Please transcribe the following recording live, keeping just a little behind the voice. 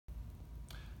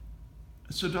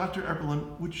So Dr.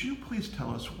 Eberlin, would you please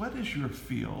tell us what is your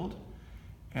field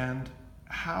and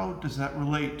how does that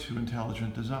relate to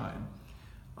intelligent design?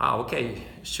 Okay,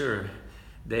 sure.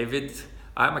 David,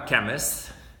 I'm a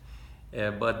chemist,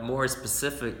 but more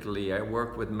specifically, I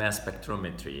work with mass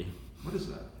spectrometry. What is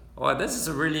that? Oh, this is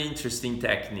a really interesting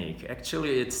technique.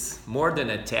 Actually, it's more than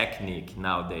a technique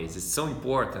nowadays. It's so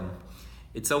important.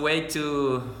 It's a way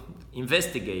to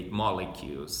investigate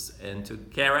molecules and to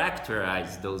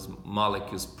characterize those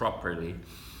molecules properly.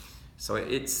 So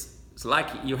it's like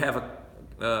you have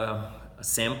a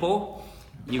sample,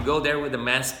 you go there with a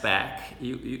mass spec,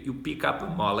 you pick up a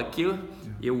molecule,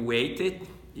 you weight it,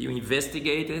 you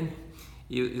investigate it,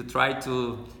 you try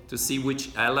to see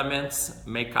which elements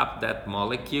make up that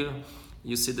molecule.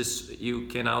 You see this, you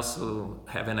can also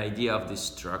have an idea of the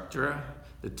structure,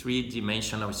 the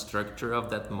three-dimensional structure of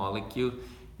that molecule.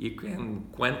 You can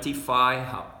quantify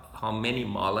how many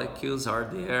molecules are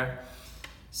there.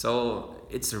 So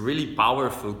it's a really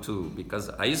powerful tool, because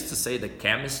I used to say that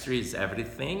chemistry is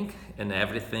everything and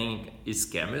everything is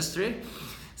chemistry.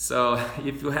 So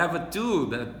if you have a tool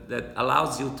that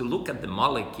allows you to look at the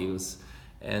molecules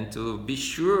and to be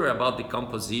sure about the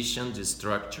composition, the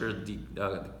structure, the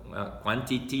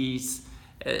quantities,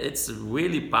 it's a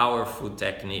really powerful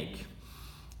technique.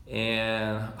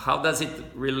 And how does it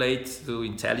relate to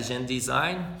intelligent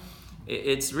design?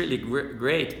 It's really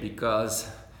great because,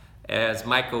 as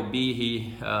Michael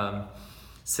Behe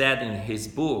said in his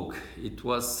book, it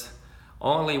was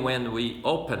only when we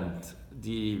opened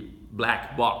the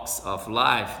black box of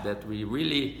life that we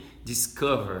really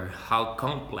discover how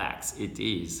complex it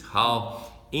is, how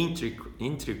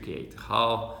intricate,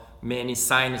 how many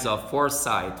signs of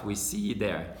foresight we see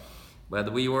there.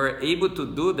 But we were able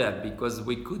to do that because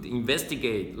we could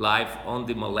investigate life on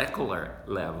the molecular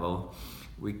level.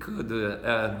 We could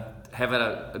have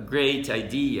a great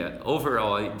idea,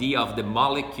 overall idea of the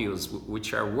molecules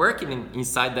which are working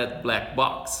inside that black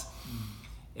box.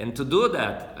 And to do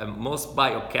that, most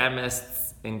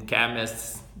biochemists and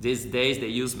chemists these days, they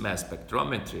use mass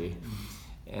spectrometry.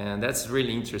 And that's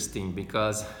really interesting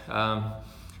because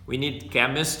we need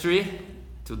chemistry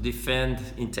to defend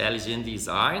intelligent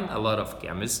design, a lot of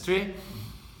chemistry.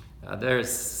 There's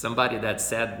somebody that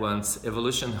said once,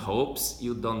 evolution hopes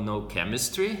you don't know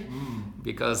chemistry,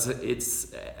 because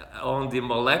it's on the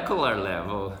molecular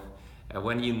level.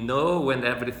 When you know when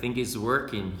everything is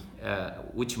working,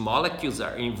 which molecules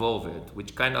are involved,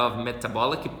 which kind of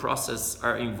metabolic process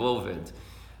are involved,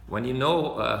 when you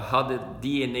know how the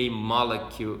DNA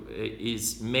molecule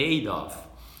is made of,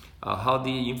 how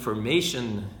the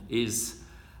information is,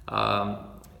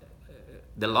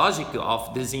 the logic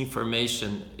of this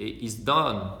information is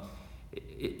done,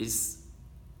 is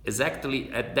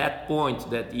exactly at that point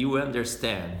that you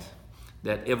understand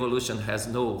that evolution has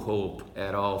no hope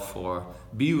at all for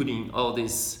building all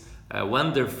these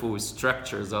wonderful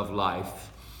structures of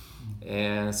life.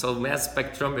 And so mass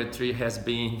spectrometry has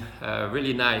been a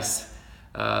really nice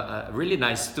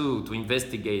tool to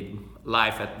investigate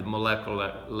life at the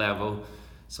molecular level.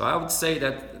 So I would say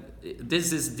that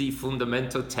this is the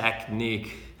fundamental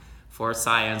technique for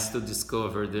science to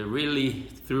discover the really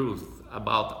truth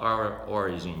about our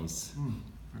origins.